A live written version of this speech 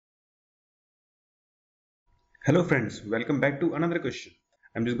Hello friends, welcome back to another question.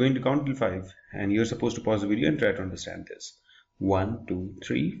 I'm just going to count till 5 and you're supposed to pause the video and try to understand this. 1, 2,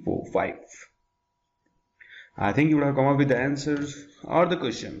 3, 4, 5. I think you would have come up with the answers or the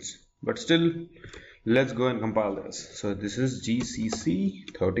questions, but still let's go and compile this. So this is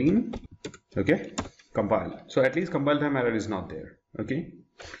GCC 13. Okay, compile. So at least compile time error is not there. Okay,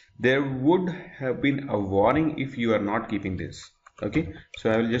 there would have been a warning if you are not keeping this. Okay, so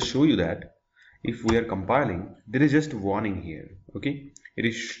I will just show you that. If we are compiling, there is just warning here. Okay, it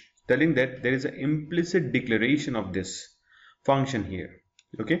is telling that there is an implicit declaration of this function here.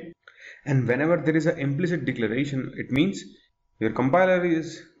 Okay, and whenever there is an implicit declaration, it means your compiler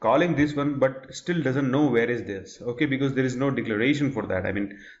is calling this one but still doesn't know where is this. Okay, because there is no declaration for that. I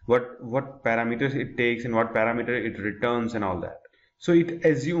mean, what parameters it takes and what parameter it returns and all that. So it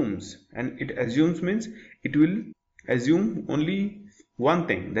assumes, and it assumes means it will assume only one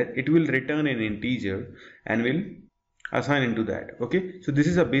thing, that it will return an integer and will assign into that. Okay, so this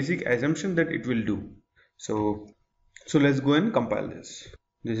is a basic assumption that it will do. So let's go and compile this.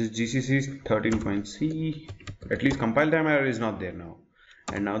 This is GCC 13.c. At least compile time error is not there now.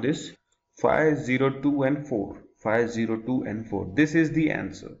 And now this 502 and 4, 502 and 4, this is the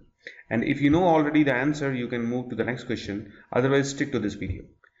answer. And if you know already the answer, you can move to the next question. Otherwise, stick to this video.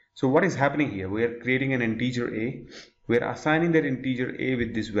 So what is happening here? We are creating an integer a. We are assigning that integer a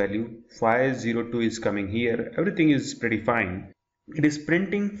with this value. 502 is coming here. Everything is pretty fine. It is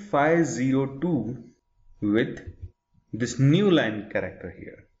printing 502 with this new line character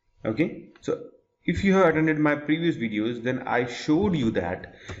here. Okay. So if you have attended my previous videos, then I showed you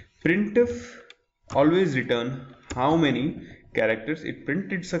that printf always return how many characters it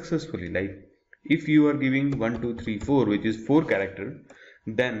printed successfully. Like if you are giving 1, 2, 3, 4, which is 4 character,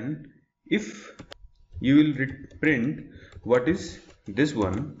 then if you will print what is this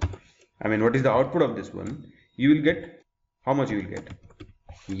one, I mean what is the output of this one, you will get, how much you will get,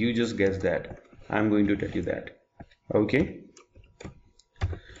 you just guess that. I'm going to tell you that. Okay,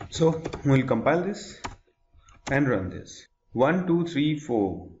 so we'll compile this and run this. 1, 2, 3,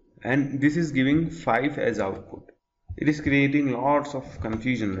 4, and this is giving 5 as output. It is creating lots of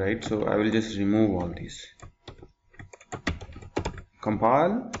confusion, right? So I will just remove all these.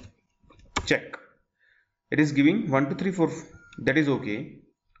 Compile, check. It is giving 1, 2, 3, 4. That is okay.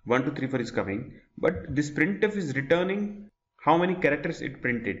 1, 2, 3, 4 is coming. But this printf is returning how many characters it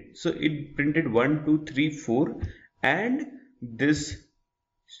printed. So it printed 1, 2, 3, 4 and this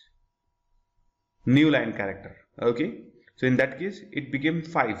new line character. Okay. So in that case, it became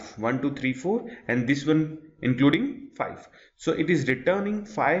 5. 1, 2, 3, 4 and this one including 5. So it is returning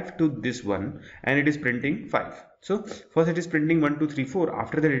 5 to this one and it is printing 5. So first it is printing 1, 2, 3, 4.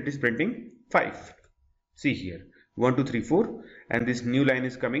 After that it is printing 5. See here, 1, 2, 3, 4 and this new line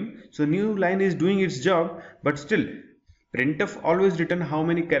is coming. So new line is doing its job, but still printf always return how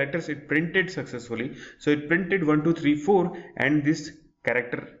many characters it printed successfully. So it printed 1, 2, 3, 4 and this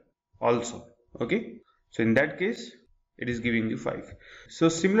character also. Okay, so in that case it is giving you 5. So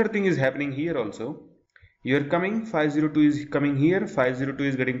similar thing is happening here also. You are coming, 502 is coming here, 502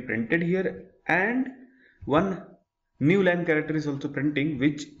 is getting printed here and one new line character is also printing,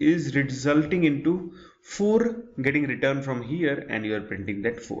 which is resulting into 4 getting returned from here and you are printing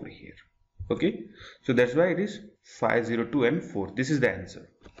that 4 here. Okay, so that's why it is 502 and 4. This is the answer.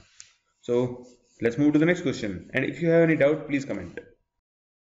 So let's move to the next question, and if you have any doubt, please comment.